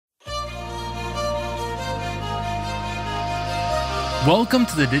Welcome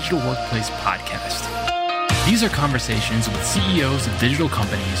to the Digital Workplace Podcast. These are conversations with CEOs of digital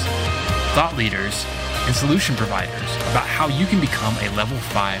companies, thought leaders, and solution providers about how you can become a level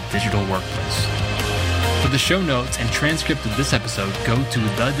 5 digital workplace. For the show notes and transcript of this episode, go to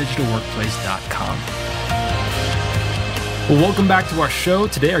thedigitalworkplace.com. Well, welcome back to our show.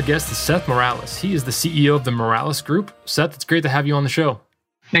 Today, our guest is Seth Morales. He is the CEO of the Morales Group. Seth, it's great to have you on the show.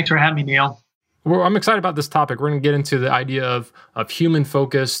 Thanks for having me, Neil. Well, I'm excited about this topic. We're going to get into the idea of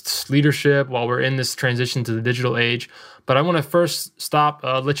human-focused leadership while we're in this transition to the digital age. But I want to first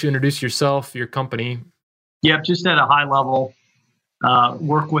let you introduce yourself, your company. Yep, just at a high level,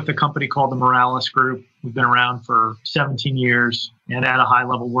 work with a company called the Morales Group. We've been around for 17 years, and at a high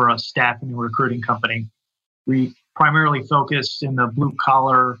level, we're a staffing and recruiting company. We primarily focus in the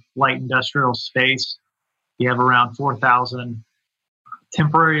blue-collar, light industrial space. We have around 4,000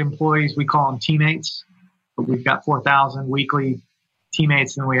 temporary employees. We call them teammates, but we've got 4,000 weekly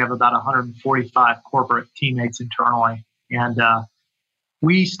teammates, and we have about 145 corporate teammates internally. And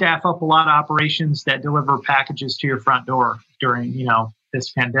we staff up a lot of operations that deliver packages to your front door during,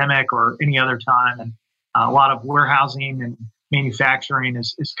 this pandemic or any other time. And a lot of warehousing and manufacturing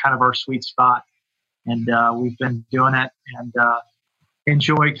is kind of our sweet spot. And we've been doing it and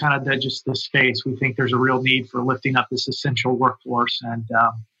enjoy kind of the space. We think there's a real need for lifting up this essential workforce. And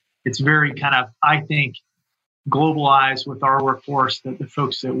it's very kind of, I think, globalized with our workforce, the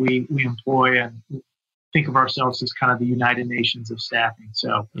folks that we employ, and think of ourselves as kind of the United Nations of staffing.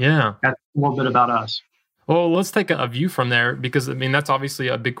 So yeah, that's a little bit about us. Well, let's take a view from there, because that's obviously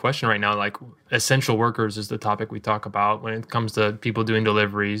a big question right now. Like, essential workers is the topic we talk about when it comes to people doing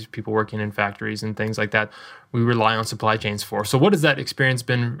deliveries, people working in factories and things like that. We rely on supply chains for. So what has that experience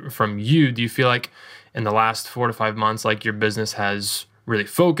been from you? Do you feel like in the last 4 to 5 months, like your business has really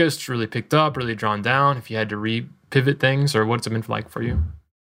focused, really picked up, really drawn down, if you had to re-pivot things, or what's it been like for you?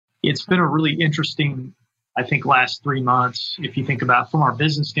 It's been a really interesting, I think, last 3 months. If you think about from our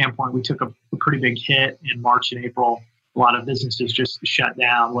business standpoint, we took a pretty big hit in March and April. A lot of businesses just shut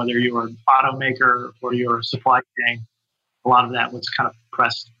down, whether you were an automaker or you're a supply chain. A lot of that was kind of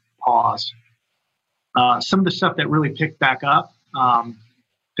pressed pause. Some of the stuff that really picked back up,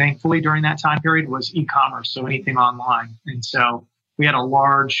 thankfully, during that time period was e-commerce, so anything online. And so we had a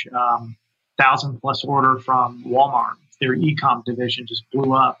large 1,000-plus order from Walmart. Their e-com division just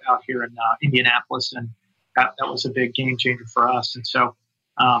blew up out here in Indianapolis, and that was a big game changer for us. And so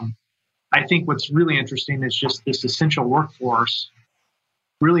I think what's really interesting is just this essential workforce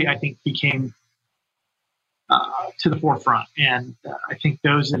really, I think, became to the forefront. And I think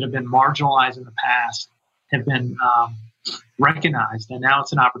those that have been marginalized in the past have been recognized. And now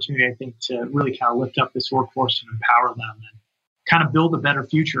it's an opportunity, I think, to really kind of lift up this workforce and empower them and kind of build a better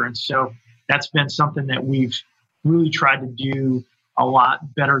future. And so that's been something that we've really tried to do a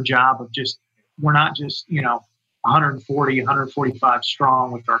lot better job of. We're not just, 140, 145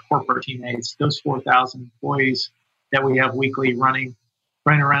 strong with our corporate teammates. Those 4,000 employees that we have weekly running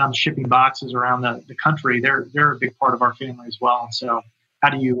around shipping boxes around the country, they're a big part of our family as well. And so how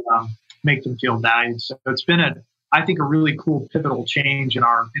do you make them feel valued? So it's been I think a really cool pivotal change in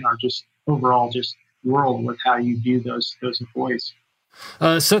our just overall just world with how you view those employees.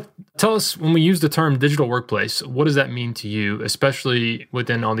 Seth, tell us, when we use the term digital workplace, what does that mean to you, especially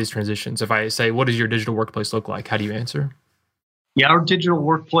within all these transitions? If I say, what does your digital workplace look like? How do you answer? Yeah, our digital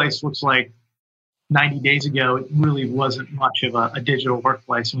workplace looks like 90 days ago, it really wasn't much of a digital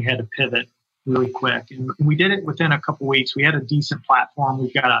workplace, and we had to pivot really quick. And we did it within a couple of weeks. We had a decent platform.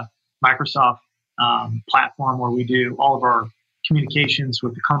 We've got a Microsoft platform where we do all of our communications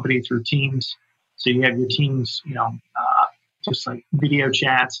with the company through Teams. So you have your Teams, just like video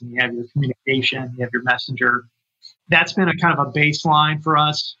chats, and you have your communication, you have your messenger. That's been a kind of a baseline for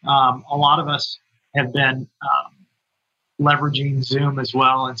us. A lot of us have been leveraging Zoom as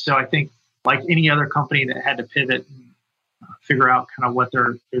well. And so I think, like any other company that had to pivot and figure out kind of what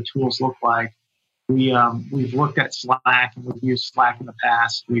their tools look like, we've looked at Slack, and we've used Slack in the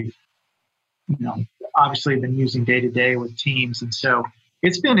past. We've obviously been using day-to-day with Teams. And so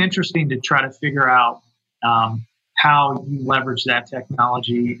it's been interesting to try to figure out how you leverage that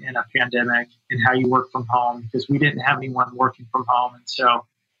technology in a pandemic and how you work from home, because we didn't have anyone working from home. And so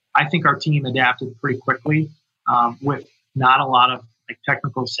I think our team adapted pretty quickly with not a lot of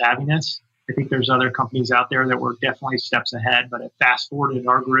technical savviness. I think there's other companies out there that were definitely steps ahead, but it fast forwarded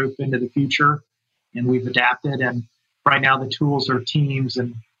our group into the future, and we've adapted. And right now the tools are Teams,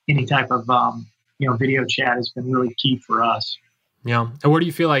 and any type of video chat has been really key for us. Yeah. And where do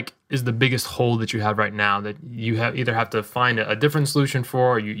you feel like is the biggest hole that you have right now that you either have to find a different solution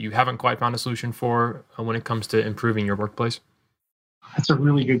for, or you haven't quite found a solution for when it comes to improving your workplace? That's a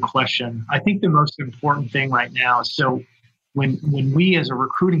really good question. I think the most important thing right now is so when we as a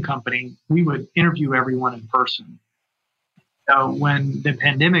recruiting company, we would interview everyone in person. So when the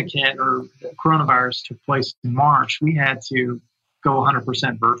pandemic hit or the coronavirus took place in March, we had to go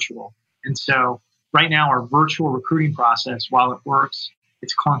 100% virtual. And so right now, our virtual recruiting process, while it works,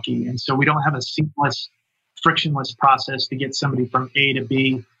 it's clunky. And so we don't have a seamless, frictionless process to get somebody from A to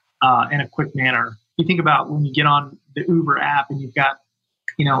B in a quick manner. You think about when you get on the Uber app and you've got,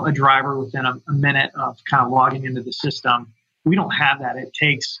 a driver within a minute of kind of logging into the system. We don't have that. It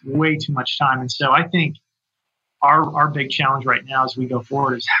takes way too much time. And so I think our big challenge right now as we go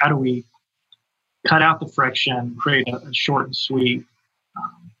forward is how do we cut out the friction, create a short and sweet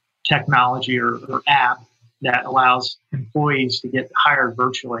technology or app that allows employees to get hired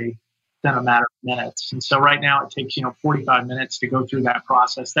virtually in a matter of minutes. And so right now it takes, 45 minutes to go through that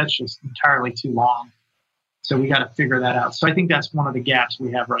process. That's just entirely too long. So we got to figure that out. So I think that's one of the gaps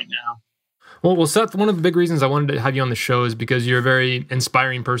we have right now. Well, Seth, one of the big reasons I wanted to have you on the show is because you're a very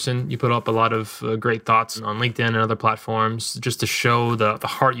inspiring person. You put up a lot of great thoughts on LinkedIn and other platforms just to show the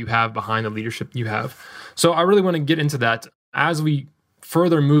heart you have behind the leadership you have. So I really want to get into that. As we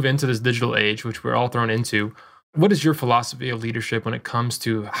further move into this digital age, which we're all thrown into, what is your philosophy of leadership when it comes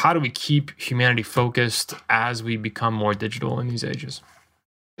to how do we keep humanity focused as we become more digital in these ages?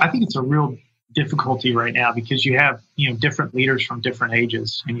 I think it's a real difficulty right now because you have, different leaders from different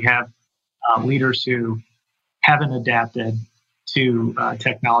ages, and you have leaders who haven't adapted to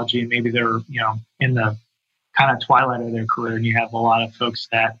technology, and maybe they're, in the kind of twilight of their career, and you have a lot of folks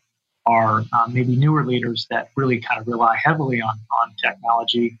that are maybe newer leaders that really kind of rely heavily on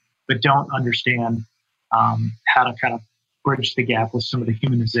technology, but don't understand how to kind of bridge the gap with some of the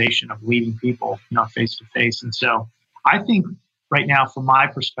humanization of leading people, face to face. And so I think right now, from my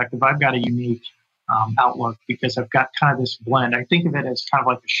perspective, I've got a unique outlook because I've got kind of this blend. I think of it as kind of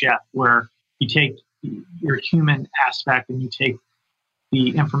like a chef where you take your human aspect and you take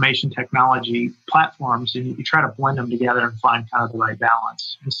the information technology platforms and you try to blend them together and find kind of the right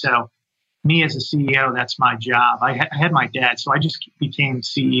balance. And so me as a CEO, that's my job. I had my dad, so I just became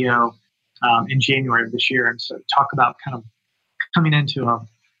CEO in January of this year. And so talk about kind of coming into a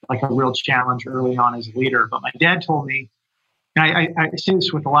real challenge early on as a leader. But my dad told me, and I say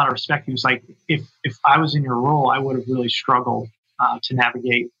this with a lot of respect, he was like, if I was in your role, I would have really struggled to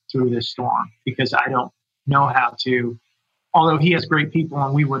navigate through this storm because I don't know how to, although he has great people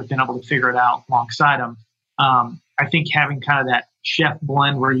and we would have been able to figure it out alongside him. I think having kind of that chef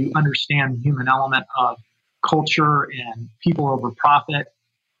blend where you understand the human element of culture and people over profit,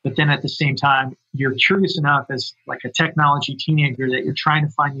 but then at the same time, you're curious enough as like a technology teenager that you're trying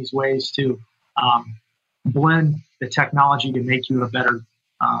to find these ways to blend the technology to make you a better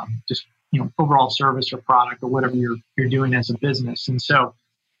overall service or product or whatever you're doing as a business. And so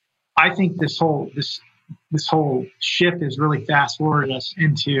I think this whole shift has really fast forwarded us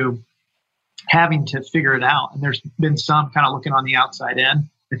into having to figure it out. And there's been some kind of looking on the outside in.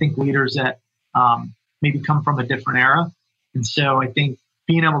 I think leaders that maybe come from a different era. And so I think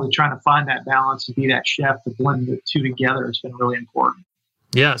being able to try to find that balance and be that chef to blend the two together has been really important.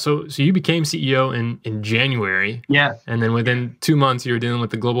 Yeah. So you became CEO in January. Yeah. And then within 2 months, you were dealing with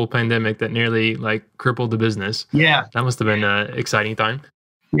the global pandemic that nearly crippled the business. Yeah. That must have been an exciting time.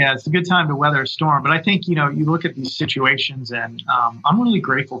 Yeah, it's a good time to weather a storm. But I think, you look at these situations and I'm really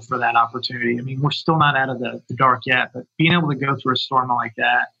grateful for that opportunity. I mean, we're still not out of the dark yet, but being able to go through a storm like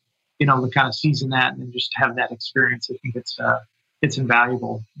that, to kind of season that and just have that experience, I think it's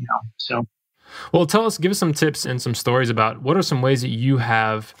invaluable, so. Well, give us some tips and some stories about what are some ways that you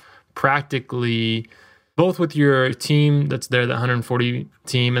have practically, both with your team that's there, the 140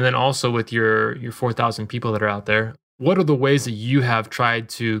 team, and then also with your 4,000 people that are out there. What are the ways that you have tried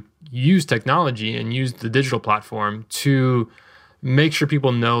to use technology and use the digital platform to make sure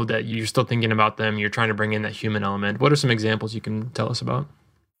people know that you're still thinking about them, you're trying to bring in that human element? What are some examples you can tell us about?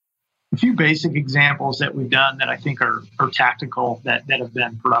 A few basic examples that we've done that I think are tactical that have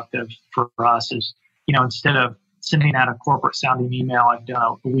been productive for us is, instead of sending out a corporate sounding email, I've done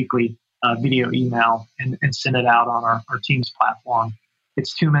a weekly video email and send it out on our Teams platform.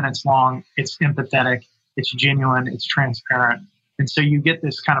 It's 2 minutes long. It's empathetic. It's genuine. It's transparent. And so you get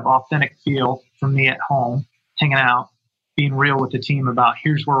this kind of authentic feel from me at home, hanging out, being real with the team about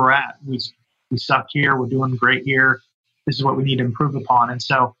here's where we're at. We suck here. We're doing great here. This is what we need to improve upon. And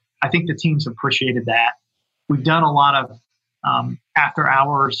so I think the teams appreciated that. We've done a lot of after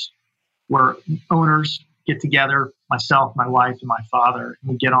hours where owners get together, myself, my wife, and my father,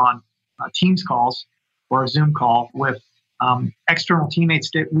 and we get on Teams calls or a Zoom call with external teammates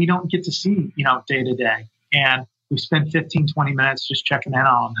that we don't get to see, day to day. And we spend 15, 20 minutes just checking in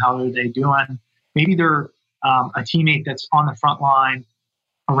on them. How are they doing? Maybe they're a teammate that's on the front line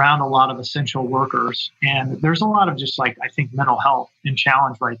around a lot of essential workers. And there's a lot of just like, I think, mental health and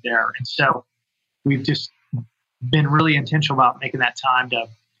challenge right there. And so we've just been really intentional about making that time to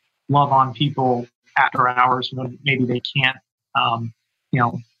love on people after hours when maybe they can't,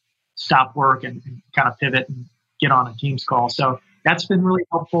 stop work and kind of pivot and get on a Teams call. So that's been really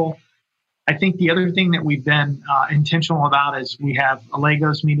helpful. I think the other thing that we've been intentional about is we have a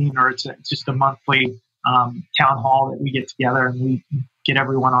Legos meeting, or it's just a monthly town hall that we get together and we get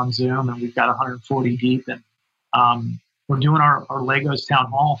everyone on Zoom, and we've got 140 deep, and we're doing our Legos town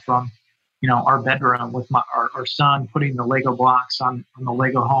hall from our bedroom with our son putting the Lego blocks on the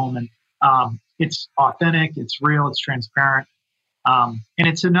Lego home, and it's authentic, it's real, it's transparent, and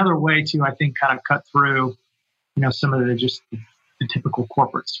it's another way to, I think, kind of cut through some of the typical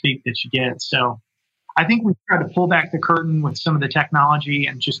corporate speak that you get. So I think we try to pull back the curtain with some of the technology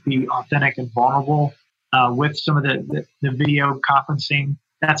and just be authentic and vulnerable with some of the video conferencing.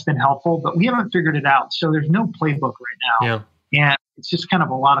 That's been helpful, but we haven't figured it out. So there's no playbook right now. Yeah. And it's just kind of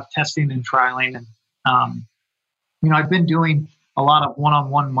a lot of testing and trialing. And, I've been doing a lot of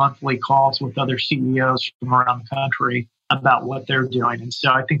one-on-one monthly calls with other CEOs from around the country about what they're doing. And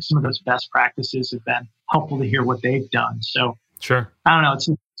so I think some of those best practices have been helpful to hear what they've done. So sure. I don't know. It's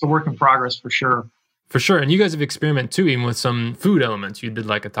a work in progress for sure. For sure. And you guys have experimented too, even with some food elements. You did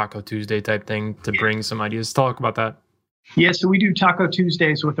like a Taco Tuesday type thing to bring some ideas. Talk about that. Yeah, so we do Taco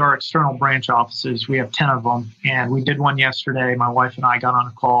Tuesdays with our external branch offices. We have 10 of them. And we did one yesterday. My wife and I got on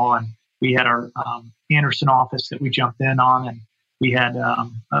a call, and we had our Anderson office that we jumped in on. And we had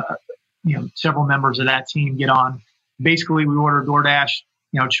several members of that team get on. Basically, we order DoorDash.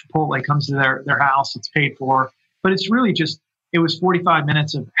 Chipotle comes to their house. It's paid for. But it's really just, it was 45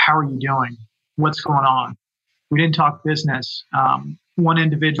 minutes of how are you doing? What's going on? We didn't talk business. One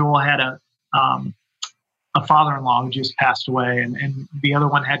individual had a father-in-law who just passed away, and the other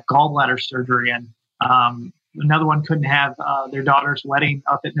one had gallbladder surgery, and another one couldn't have their daughter's wedding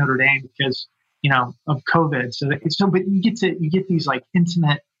up at Notre Dame because of COVID. But you get these like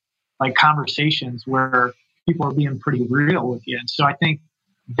intimate like conversations where people are being pretty real with you, and so I think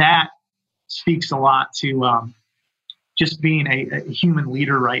that speaks a lot to just being a human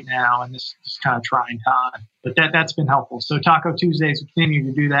leader right now in this kind of trying time. But that's been helpful. So Taco Tuesdays, we continue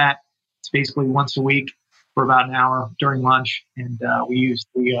to do that. It's basically once a week for about an hour during lunch. And we use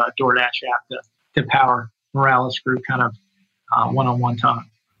the DoorDash app to power Morales Group kind of one-on-one time.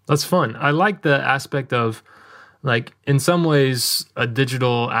 That's fun. I like the aspect of, like, in some ways, a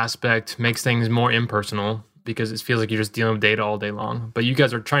digital aspect makes things more impersonal because it feels like you're just dealing with data all day long. But you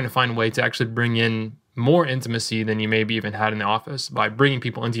guys are trying to find a way to actually bring in more intimacy than you maybe even had in the office by bringing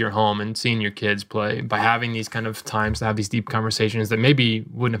people into your home and seeing your kids play, by having these kind of times to have these deep conversations that maybe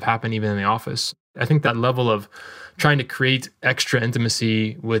wouldn't have happened even in the office. I think that level of trying to create extra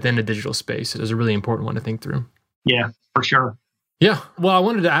intimacy within a digital space is a really important one to think through. Yeah, for sure. Yeah. Well, I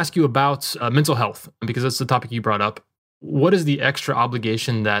wanted to ask you about mental health because that's the topic you brought up. What is the extra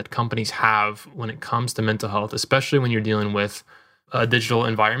obligation that companies have when it comes to mental health, especially when you're dealing with a digital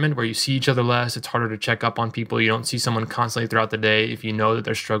environment where you see each other less? It's harder to check up on people. You don't see someone constantly throughout the day if you know that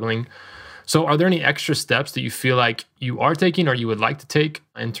they're struggling. So are there any extra steps that you feel like you are taking or you would like to take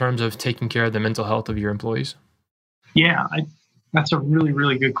in terms of taking care of the mental health of your employees? Yeah, that's a really,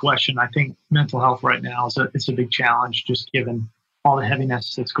 really good question. I think mental health right now it's a big challenge, just given all the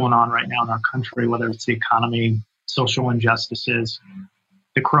heaviness that's going on right now in our country, whether it's the economy, social injustices,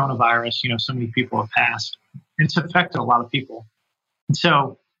 the coronavirus. So many people have passed. It's affected a lot of people. And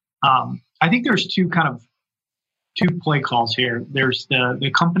so I think there's two play calls here. There's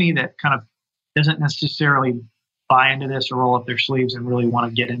the company that kind of doesn't necessarily buy into this or roll up their sleeves and really want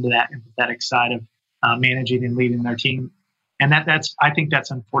to get into that empathetic side of managing and leading their team. And I think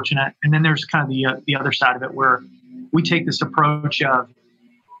that's unfortunate. And then there's kind of the other side of it where we take this approach of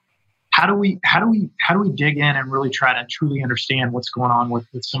how do we dig in and really try to truly understand what's going on with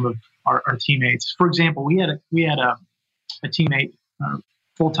some of our teammates. For example, we had a teammate,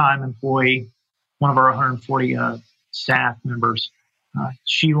 full-time employee, one of our 140 staff members.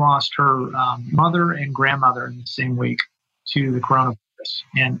 She lost her mother and grandmother in the same week to the coronavirus,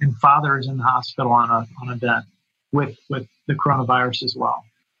 and father is in the hospital on a bed with the coronavirus as well.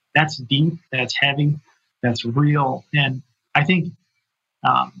 That's deep, that's heavy, that's real, and I think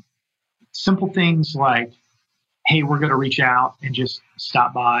simple things like, hey, we're going to reach out and just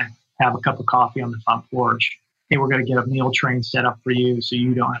stop by, have a cup of coffee on the front porch. Hey, we're going to get a meal train set up for you so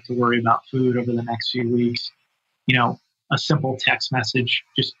you don't have to worry about food over the next few weeks. A simple text message,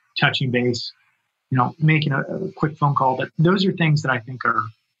 just touching base. making a quick phone call. But those are things that I think are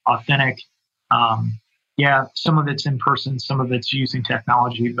authentic. Yeah, some of it's in person, some of it's using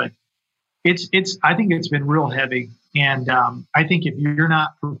technology, but I think it's been real heavy. And I think if you're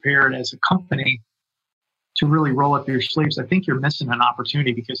not prepared as a company to really roll up your sleeves, I think you're missing an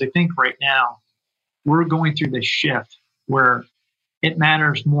opportunity, because I think right now we're going through this shift where it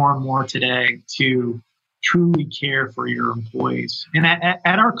matters more and more today to truly care for your employees. And at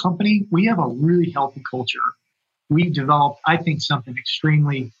our company, we have a really healthy culture. We've developed, I think, something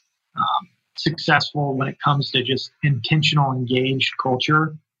extremely successful when it comes to just intentional, engaged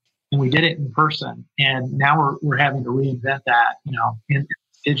culture. And we did it in person. And now we're having to reinvent that, in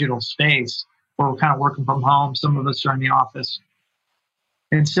digital space where we're kind of working from home. Some of us are in the office.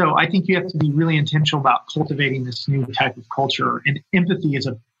 And so I think you have to be really intentional about cultivating this new type of culture. And empathy is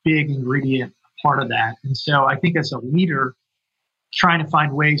a big ingredient part of that. And so I think as a leader, trying to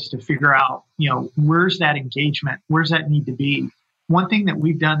find ways to figure out, where's that engagement? Where's that need to be? One thing that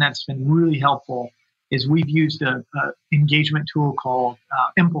we've done that's been really helpful is we've used an engagement tool called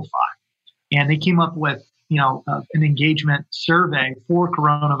Amplify. And they came up with, an engagement survey for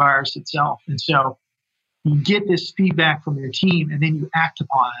coronavirus itself. And so you get this feedback from your team, and then you act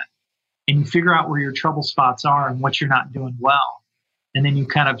upon it, and you figure out where your trouble spots are and what you're not doing well. And then you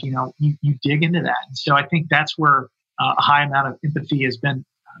kind of, you dig into that. And so I think that's where a high amount of empathy has been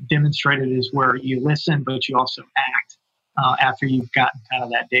demonstrated, is where you listen, but you also act after you've gotten kind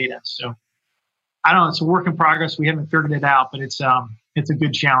of that data. So I don't know, it's a work in progress. We haven't figured it out, but it's a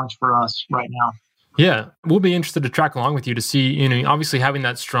good challenge for us right now. Yeah, we'll be interested to track along with you to see, obviously having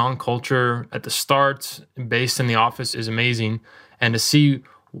that strong culture at the start based in the office is amazing. And to see,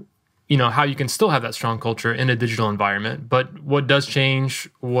 how you can still have that strong culture in a digital environment. But what does change?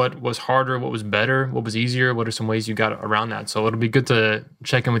 What was harder? What was better? What was easier? What are some ways you got around that? So it'll be good to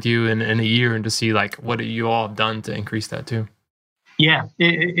check in with you in a year and to see what you all have done to increase that too. Yeah,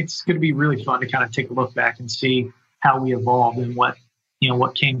 it's going to be really fun to kind of take a look back and see how we evolved and what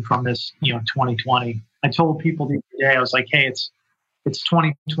came from this, 2020. I told people the other day, I was like, hey, it's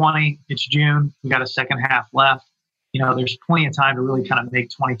 2020, it's June, we got a second half left. There's plenty of time to really kind of make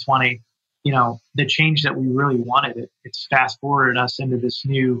 2020, the change that we really wanted. It's fast forwarded us into this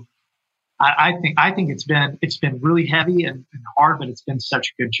new. I think it's been really heavy and hard, but it's been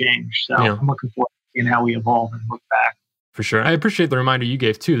such a good change. So yeah. I'm looking forward to seeing how we evolve and look back. For sure. I appreciate the reminder you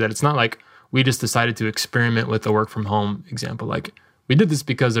gave too, that it's not like we just decided to experiment with the work from home example. Like, we did this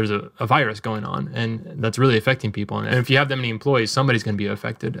because there's a virus going on, and that's really affecting people. And if you have that many employees, somebody's going to be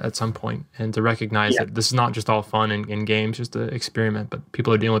affected at some point. And to recognize that this is not just all fun and games, just an experiment, but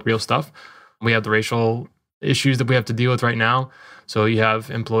people are dealing with real stuff. We have the racial issues that we have to deal with right now. So you have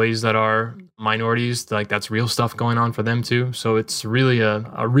employees that are minorities, that's real stuff going on for them too. So it's really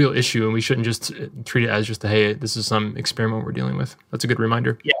a real issue, and we shouldn't just treat it as just hey, this is some experiment we're dealing with. That's a good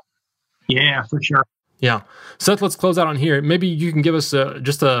reminder. Yeah, for sure. Yeah. Seth, let's close out on here. Maybe you can give us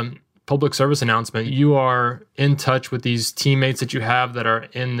just a public service announcement. You are in touch with these teammates that you have that are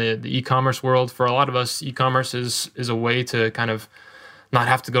in the e-commerce world. For a lot of us, e-commerce is a way to kind of not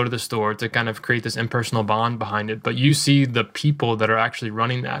have to go to the store, to kind of create this impersonal bond behind it. But you see the people that are actually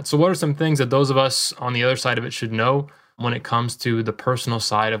running that. So what are some things that those of us on the other side of it should know when it comes to the personal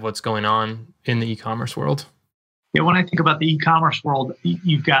side of what's going on in the e-commerce world? Yeah, when I think about the e-commerce world,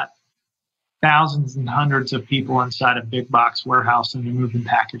 you've got thousands and hundreds of people inside a big box warehouse, and they're moving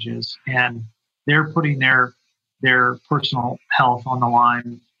packages, and they're putting their personal health on the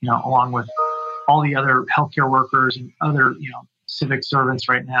line, along with all the other healthcare workers and other, civic servants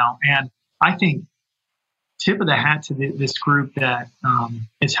right now. And I think tip of the hat to this group that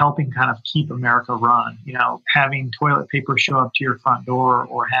is helping kind of keep America run, having toilet paper show up to your front door,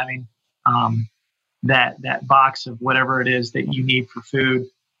 or having that box of whatever it is that you need for food.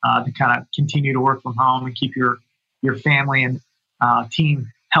 To kind of continue to work from home and keep your family and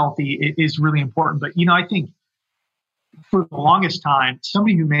team healthy is really important. But, I think for the longest time,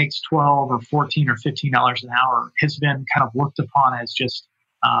 somebody who makes $12 or $14 or $15 an hour has been kind of looked upon as just,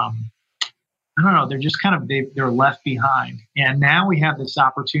 I don't know, they're just kind of, they're left behind. And now we have this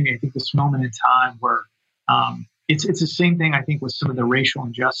opportunity, I think this moment in time where it's the same thing, I think, with some of the racial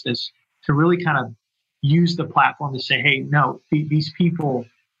injustice, to really kind of use the platform to say, hey, no, these people,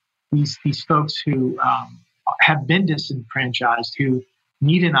 these folks who have been disenfranchised, who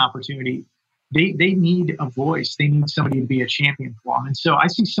need an opportunity, they need a voice. They need somebody to be a champion for them. And so I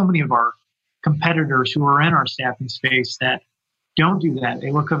see so many of our competitors who are in our staffing space that don't do that.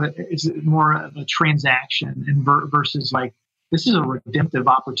 They look at it as more of a transaction and versus this is a redemptive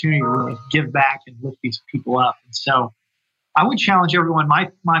opportunity to really give back and lift these people up. And so I would challenge everyone.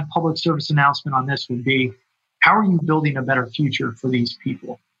 My public service announcement on this would be, how are you building a better future for these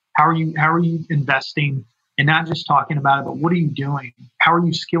people? How are you investing, and not just talking about it, but what are you doing? How are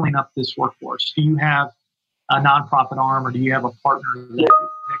you skilling up this workforce? Do you have a nonprofit arm, or do you have a partner that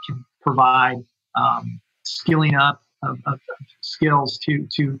can provide skilling up of skills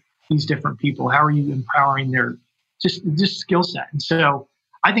to these different people? How are you empowering their just skill set? And so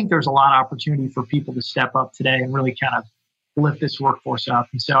I think there's a lot of opportunity for people to step up today and really kind of lift this workforce up.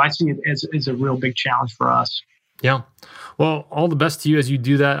 And so I see it as a real big challenge for us. Yeah. Well, all the best to you as you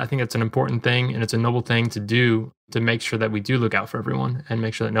do that. I think it's an important thing, and it's a noble thing to do, to make sure that we do look out for everyone and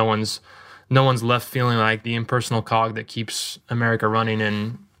make sure that no one's left feeling like the impersonal cog that keeps America running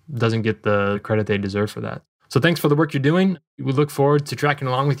and doesn't get the credit they deserve for that. So thanks for the work you're doing. We look forward to tracking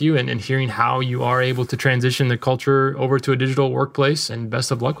along with you and hearing how you are able to transition the culture over to a digital workplace, and best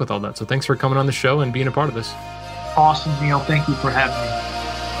of luck with all that. So thanks for coming on the show and being a part of this. Awesome, Neil. Thank you for having me.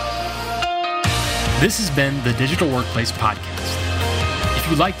 This has been the Digital Workplace Podcast. If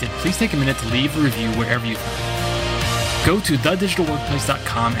you liked it, please take a minute to leave a review wherever you found it. Go to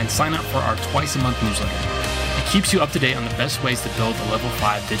thedigitalworkplace.com and sign up for our twice-a-month newsletter. It keeps you up to date on the best ways to build a Level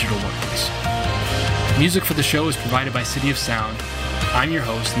 5 digital workplace. Music for the show is provided by City of Sound. I'm your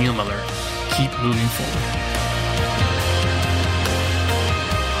host, Neil Miller. Keep moving forward.